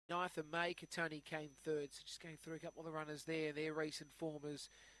9th of May, Katoni came third. So just going through a couple of the runners there. Their recent formers.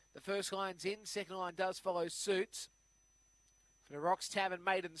 The first line's in. Second line does follow suit. For the Rocks Tavern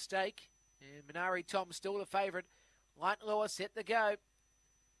Maiden Stake. And Minari Tom still the favourite. Light Lewis set to go.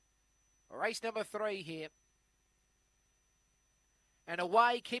 Race number 3 here. And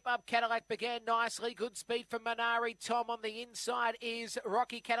away, Keep Up Cadillac began nicely. Good speed from Minari Tom. On the inside is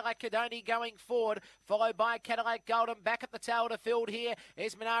Rocky Cadillac Cadoni going forward, followed by Cadillac Golden. Back at the tail of the field here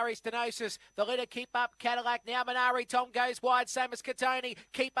is Minari Stenosis. The leader, Keep Up Cadillac. Now Minari Tom goes wide, same as Cadoni.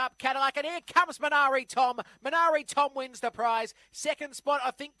 Keep Up Cadillac, and here comes Minari Tom. Minari Tom wins the prize. Second spot,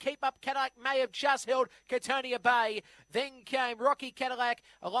 I think Keep Up Cadillac may have just held Catonia Bay. Then came Rocky Cadillac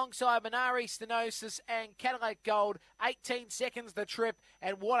alongside Minari Stenosis and Cadillac Gold. 18 seconds the trip,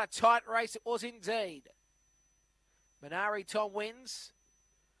 and what a tight race it was indeed. Minari Tom wins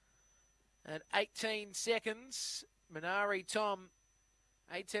at 18 seconds. Minari Tom,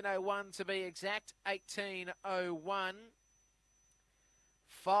 18.01 to be exact, 18.01.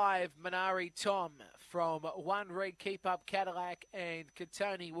 5 Minari Tom from 1 Red Keep Up Cadillac, and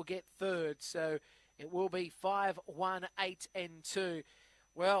Catoni will get third, so it will be 5, 1, 8 and 2.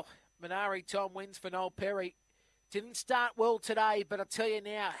 Well, Minari Tom wins for Noel Perry. Didn't start well today, but I tell you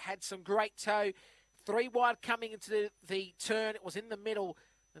now, had some great toe. 3 wide coming into the turn. It was in the middle,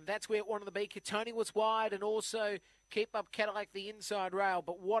 and that's where it wanted to be. Catoni was wide, and also Keep Up Cadillac the inside rail.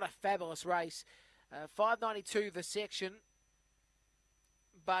 But what a fabulous race. 5.92 the section.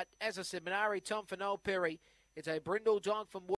 But as I said, Minari Tom for Noel Perry. It's a brindle dog from